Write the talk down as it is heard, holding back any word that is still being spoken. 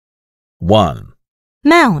1.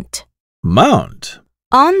 Mount. Mount.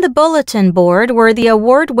 On the bulletin board were the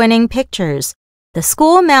award-winning pictures. The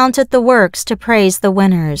school mounted the works to praise the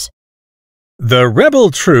winners. The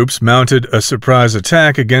rebel troops mounted a surprise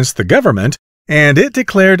attack against the government, and it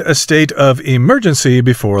declared a state of emergency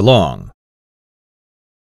before long.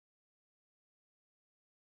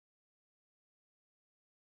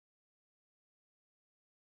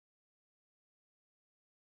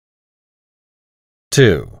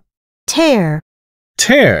 Two. Tear.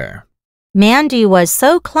 Tear. Mandy was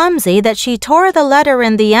so clumsy that she tore the letter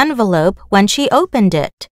in the envelope when she opened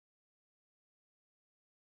it.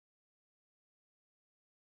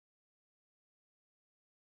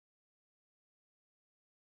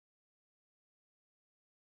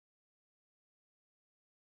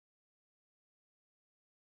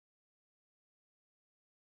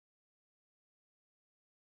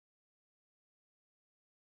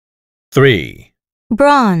 Three.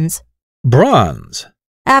 Bronze. Bronze.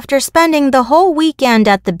 After spending the whole weekend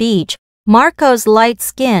at the beach, Marco's light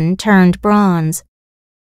skin turned bronze.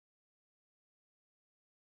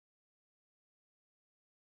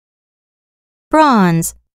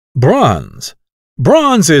 Bronze. Bronze.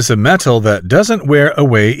 Bronze is a metal that doesn't wear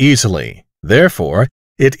away easily. Therefore,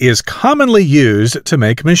 it is commonly used to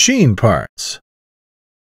make machine parts.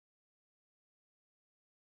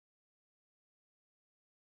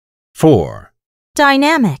 Four.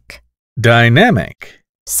 Dynamic. Dynamic.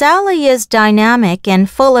 Sally is dynamic and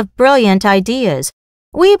full of brilliant ideas.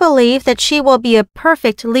 We believe that she will be a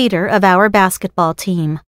perfect leader of our basketball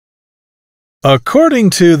team. According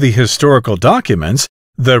to the historical documents,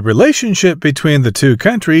 the relationship between the two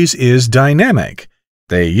countries is dynamic.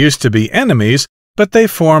 They used to be enemies, but they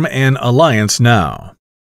form an alliance now.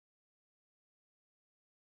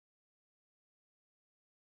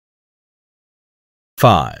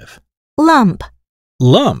 Five. Lump.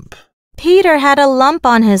 Lump. Peter had a lump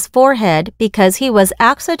on his forehead because he was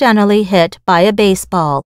accidentally hit by a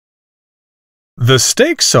baseball. The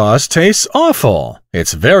steak sauce tastes awful.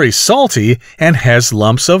 It's very salty and has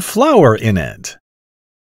lumps of flour in it.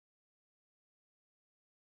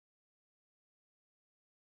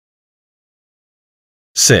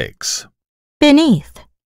 Six. Beneath.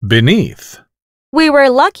 Beneath. We were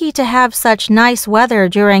lucky to have such nice weather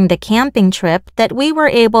during the camping trip that we were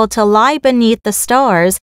able to lie beneath the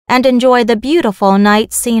stars and enjoy the beautiful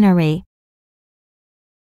night scenery.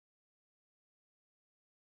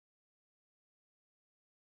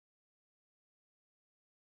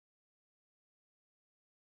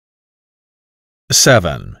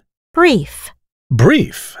 Seven. Brief.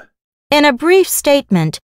 Brief. In a brief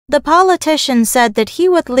statement, the politician said that he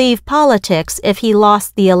would leave politics if he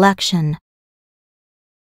lost the election.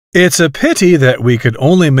 It's a pity that we could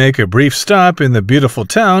only make a brief stop in the beautiful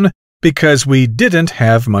town because we didn't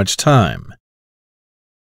have much time.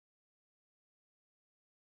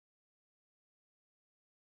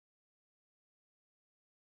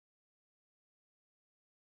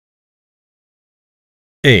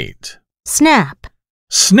 Eight. Snap.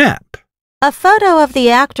 Snap. A photo of the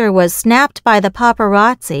actor was snapped by the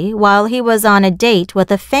paparazzi while he was on a date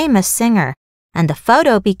with a famous singer, and the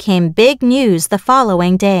photo became big news the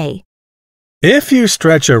following day. If you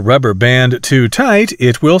stretch a rubber band too tight,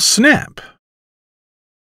 it will snap.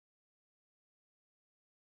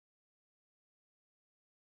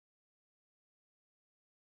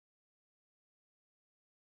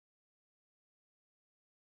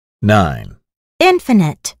 Nine.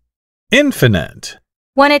 Infinite. Infinite.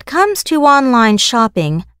 When it comes to online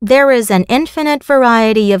shopping, there is an infinite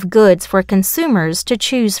variety of goods for consumers to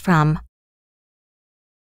choose from.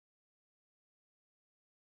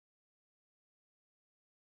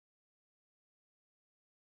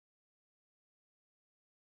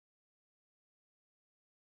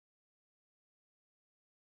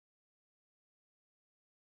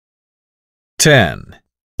 Ten.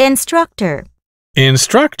 Instructor.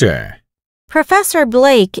 Instructor. Professor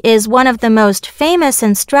Blake is one of the most famous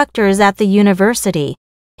instructors at the university.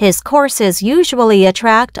 His courses usually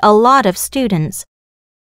attract a lot of students.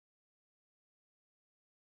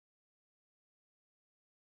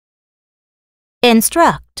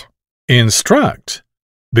 Instruct. Instruct.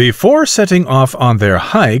 Before setting off on their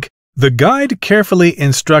hike, the guide carefully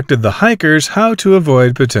instructed the hikers how to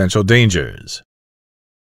avoid potential dangers.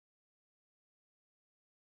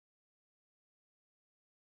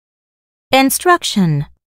 Instruction.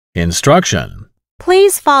 Instruction.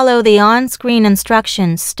 Please follow the on-screen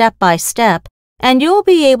instructions step by step, and you'll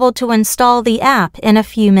be able to install the app in a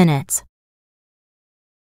few minutes.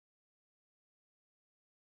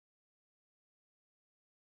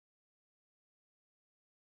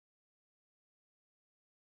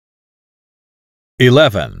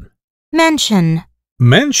 11. Mention.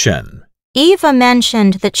 Mention. Eva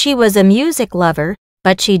mentioned that she was a music lover,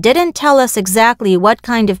 but she didn't tell us exactly what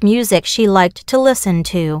kind of music she liked to listen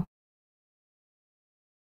to.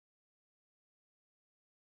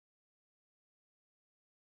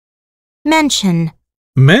 Mention.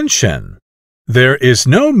 Mention. There is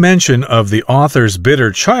no mention of the author's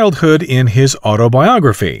bitter childhood in his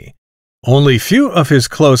autobiography. Only few of his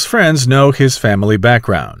close friends know his family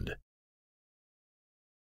background.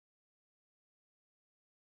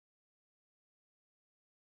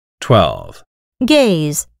 12.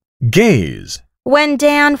 Gaze. Gaze. When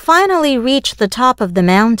Dan finally reached the top of the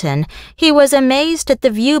mountain, he was amazed at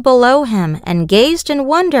the view below him and gazed in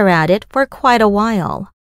wonder at it for quite a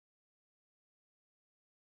while.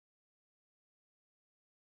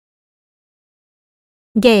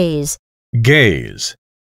 Gaze. Gaze.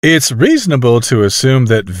 It's reasonable to assume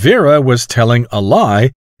that Vera was telling a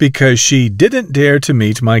lie because she didn't dare to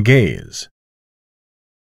meet my gaze.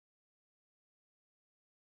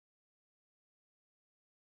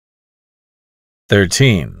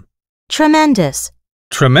 13. Tremendous.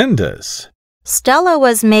 Tremendous. Stella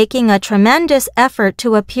was making a tremendous effort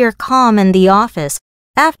to appear calm in the office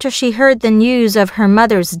after she heard the news of her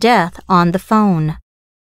mother's death on the phone.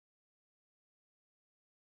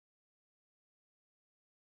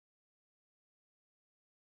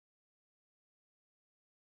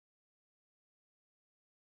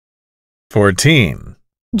 Fourteen.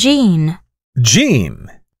 Jean.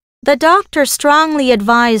 Jean. The doctor strongly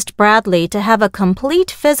advised Bradley to have a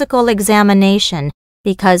complete physical examination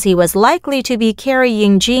because he was likely to be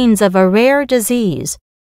carrying genes of a rare disease.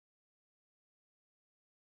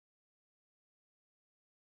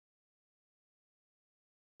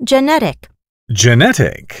 Genetic.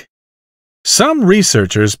 Genetic. Some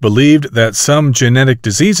researchers believed that some genetic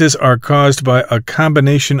diseases are caused by a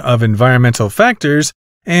combination of environmental factors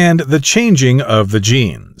and the changing of the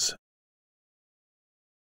genes.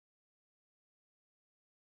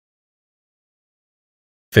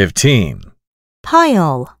 15.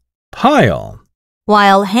 Pile. Pile.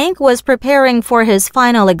 While Hank was preparing for his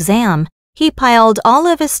final exam, he piled all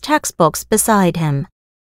of his textbooks beside him.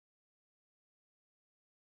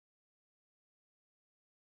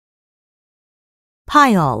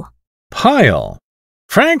 Pile. Pile.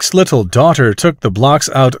 Frank's little daughter took the blocks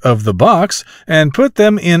out of the box and put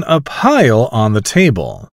them in a pile on the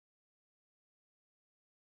table.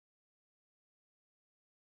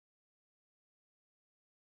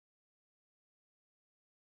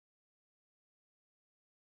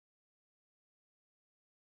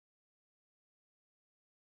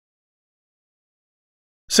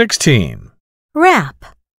 (16) Wrap.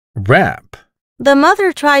 Wrap. The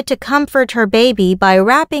mother tried to comfort her baby by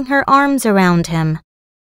wrapping her arms around him.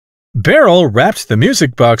 Beryl wrapped the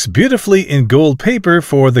music box beautifully in gold paper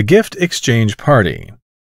for the gift exchange party.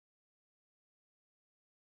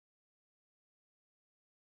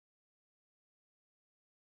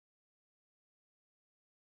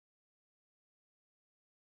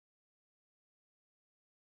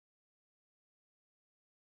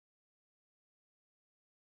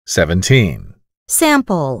 (17)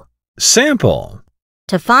 Sample. Sample.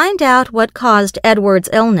 To find out what caused Edward's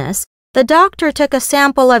illness, the doctor took a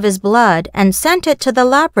sample of his blood and sent it to the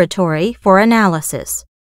laboratory for analysis.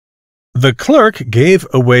 The clerk gave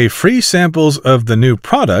away free samples of the new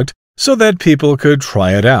product so that people could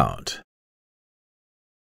try it out.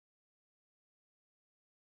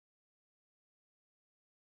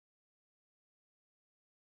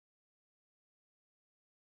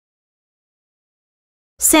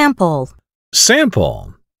 Sample.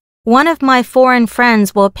 Sample. One of my foreign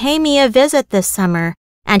friends will pay me a visit this summer,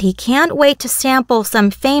 and he can't wait to sample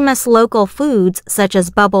some famous local foods such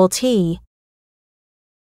as bubble tea.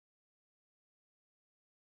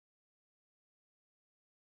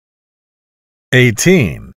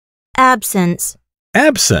 (18) Absence.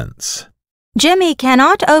 Absence. Jimmy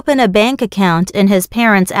cannot open a bank account in his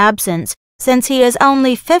parents' absence since he is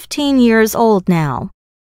only 15 years old now.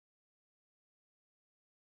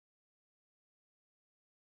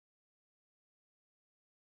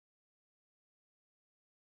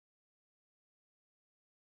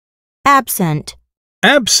 Absent.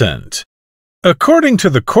 Absent. According to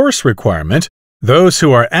the course requirement, those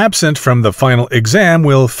who are absent from the final exam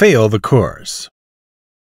will fail the course.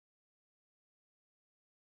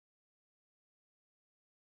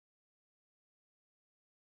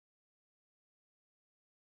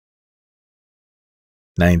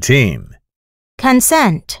 (19)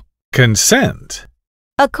 Consent. Consent.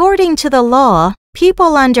 According to the law,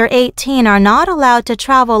 people under 18 are not allowed to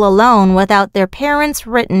travel alone without their parents'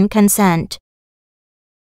 written consent.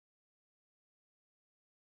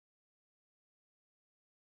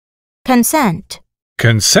 Consent.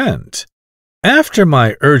 Consent. After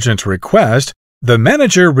my urgent request, the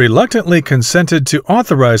manager reluctantly consented to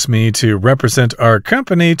authorize me to represent our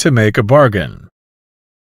company to make a bargain.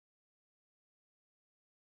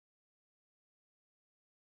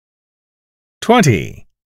 (20)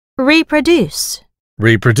 Reproduce.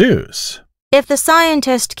 Reproduce. If the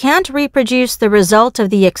scientist can't reproduce the result of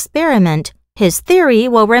the experiment, his theory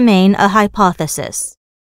will remain a hypothesis.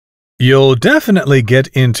 You'll definitely get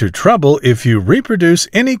into trouble if you reproduce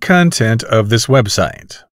any content of this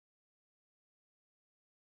website.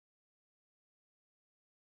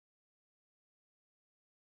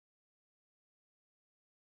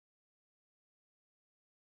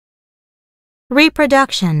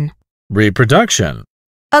 Reproduction. Reproduction.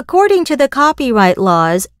 According to the copyright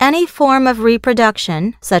laws, any form of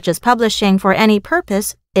reproduction, such as publishing for any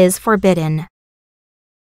purpose, is forbidden.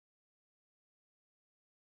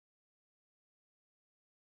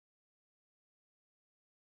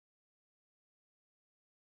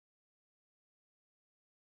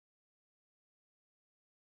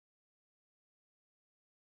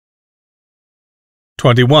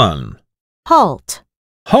 (21) Halt.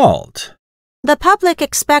 Halt. The public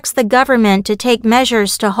expects the government to take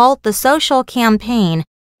measures to halt the social campaign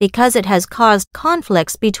because it has caused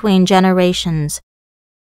conflicts between generations.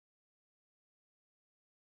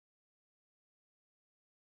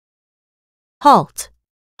 Halt.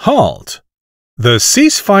 Halt. The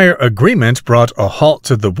ceasefire agreement brought a halt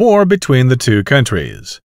to the war between the two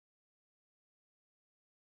countries.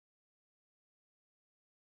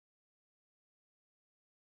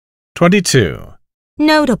 (22)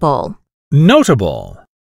 Notable. Notable.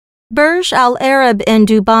 Burj Al Arab in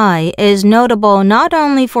Dubai is notable not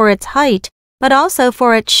only for its height, but also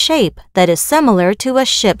for its shape that is similar to a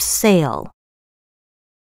ship's sail.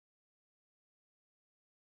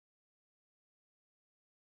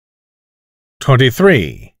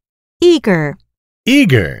 (23) Eager.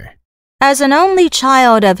 Eager. As an only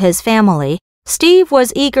child of his family, Steve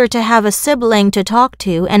was eager to have a sibling to talk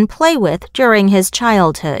to and play with during his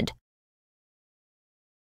childhood.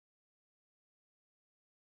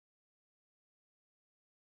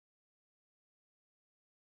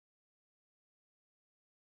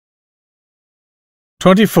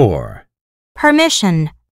 (24) Permission.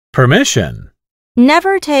 Permission.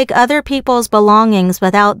 Never take other people's belongings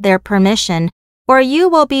without their permission, or you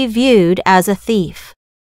will be viewed as a thief.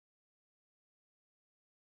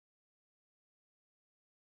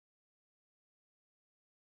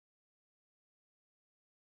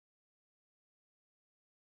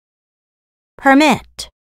 Permit.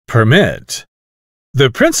 Permit. The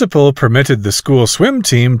principal permitted the school swim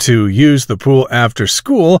team to use the pool after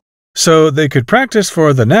school so they could practice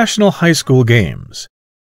for the National High School Games.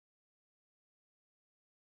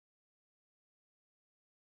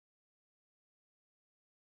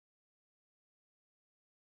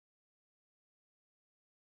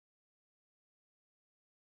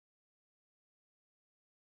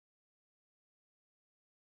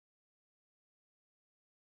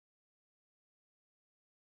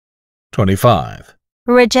 (25)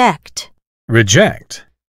 Reject. Reject.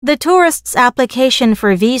 The tourist's application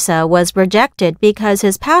for visa was rejected because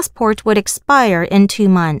his passport would expire in 2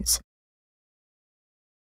 months.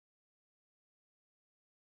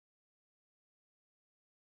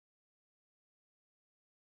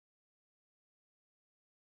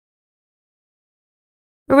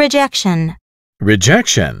 Rejection.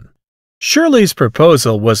 Rejection. Shirley's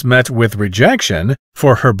proposal was met with rejection,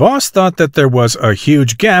 for her boss thought that there was a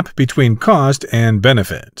huge gap between cost and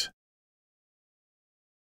benefit.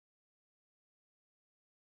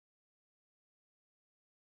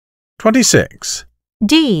 (26)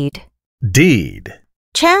 Deed. Deed.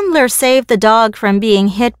 Chandler saved the dog from being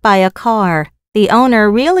hit by a car. The owner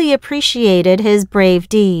really appreciated his brave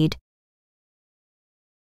deed.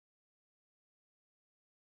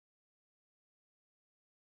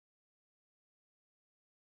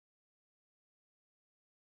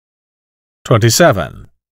 (27)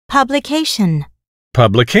 Publication.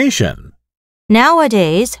 Publication.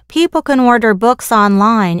 Nowadays, people can order books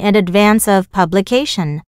online in advance of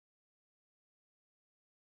publication.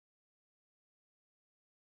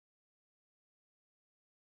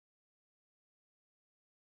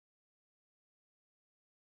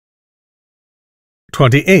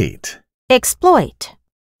 (28) Exploit.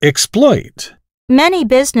 Exploit. Many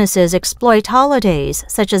businesses exploit holidays,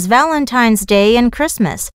 such as Valentine's Day and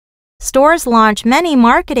Christmas. Stores launch many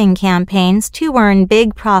marketing campaigns to earn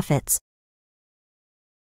big profits.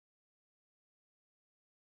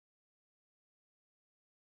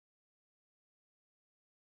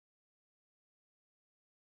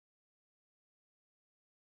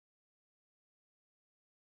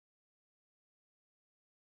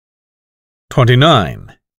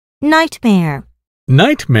 29. Nightmare.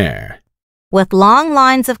 Nightmare. With long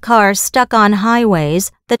lines of cars stuck on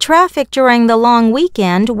highways, the traffic during the long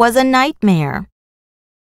weekend was a nightmare.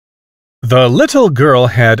 The little girl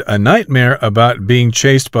had a nightmare about being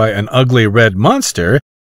chased by an ugly red monster,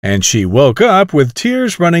 and she woke up with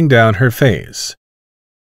tears running down her face.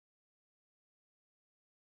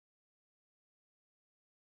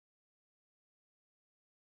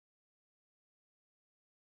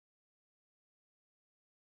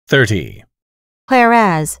 "30.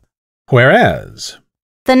 Whereas. Whereas.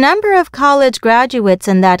 The number of college graduates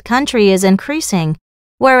in that country is increasing,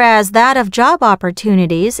 whereas that of job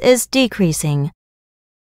opportunities is decreasing.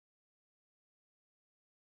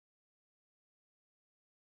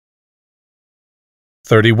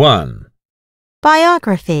 "31.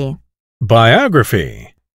 Biography.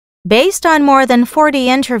 Biography. Based on more than 40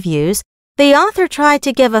 interviews, the author tried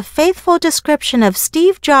to give a faithful description of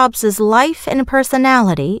Steve Jobs' life and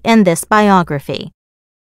personality in this biography.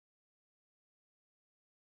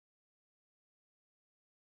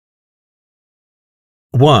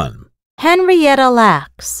 "1. Henrietta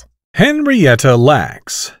Lacks. Henrietta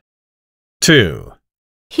Lacks. 2.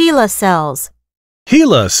 HeLa cells.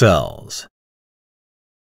 HeLa cells.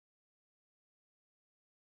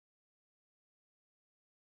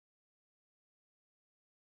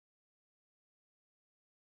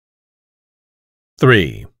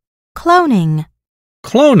 3. Cloning.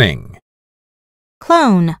 Cloning.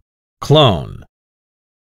 Clone. Clone.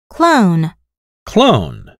 Clone.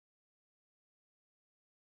 Clone.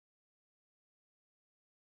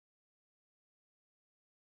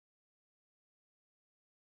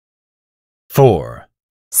 4.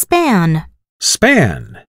 Span.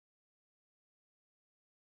 Span.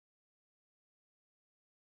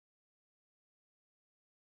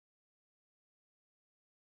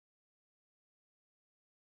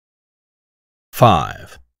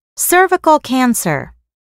 5. Cervical cancer.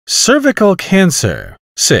 Cervical cancer.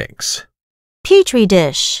 6. Petri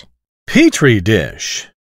dish. Petri dish.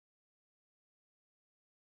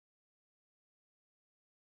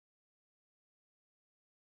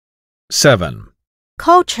 7.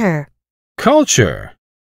 Culture. Culture.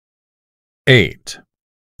 8.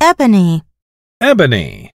 Ebony.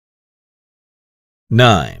 Ebony.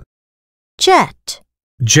 9. Jet.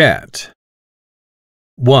 Jet.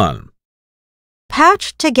 1.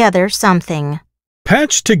 Patch together something.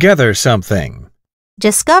 Patch together something.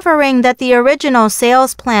 Discovering that the original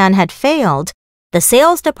sales plan had failed, the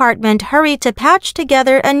sales department hurried to patch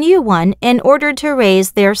together a new one in order to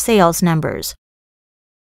raise their sales numbers.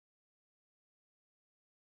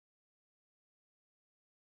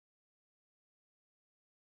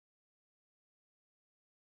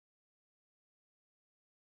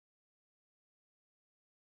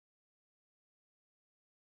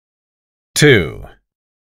 Two.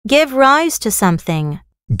 Give rise to something.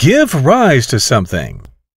 Give rise to something.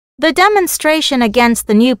 The demonstration against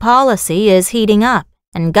the new policy is heating up,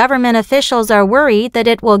 and government officials are worried that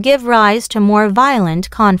it will give rise to more violent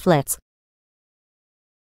conflicts.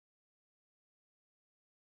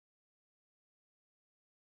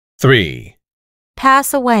 Three.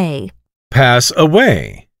 Pass away. Pass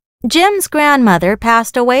away. Jim's grandmother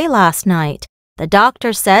passed away last night. The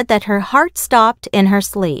doctor said that her heart stopped in her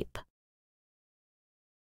sleep.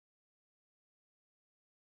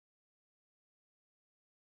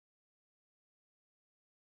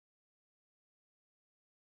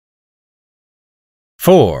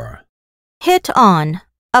 Four. Hit on,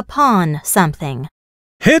 upon something.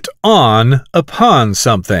 Hit on upon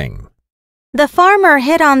something. The farmer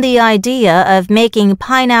hit on the idea of making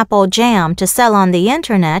pineapple jam to sell on the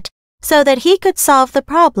internet so that he could solve the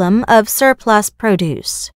problem of surplus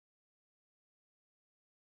produce.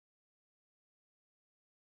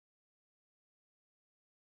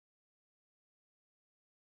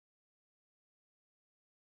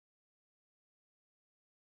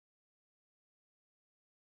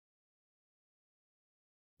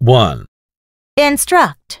 One.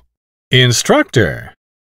 Instruct. Instructor.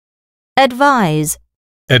 Advise.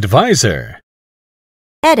 Advisor.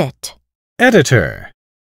 Edit. Editor.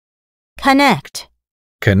 Connect.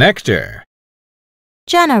 Connector.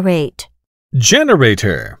 Generate.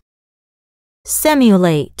 Generator.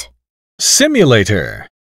 Simulate. Simulator.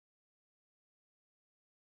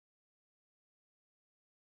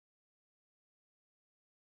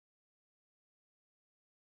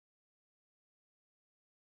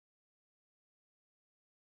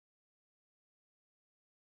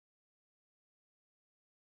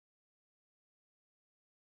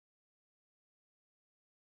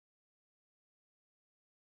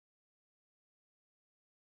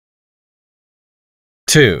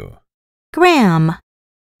 Two. gram,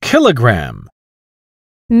 kilogram,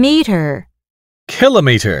 meter,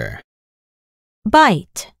 kilometer,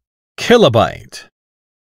 byte, kilobyte,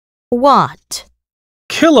 watt,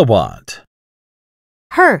 kilowatt,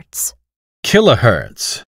 hertz,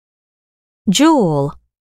 kilohertz, joule,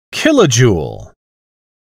 kilojoule.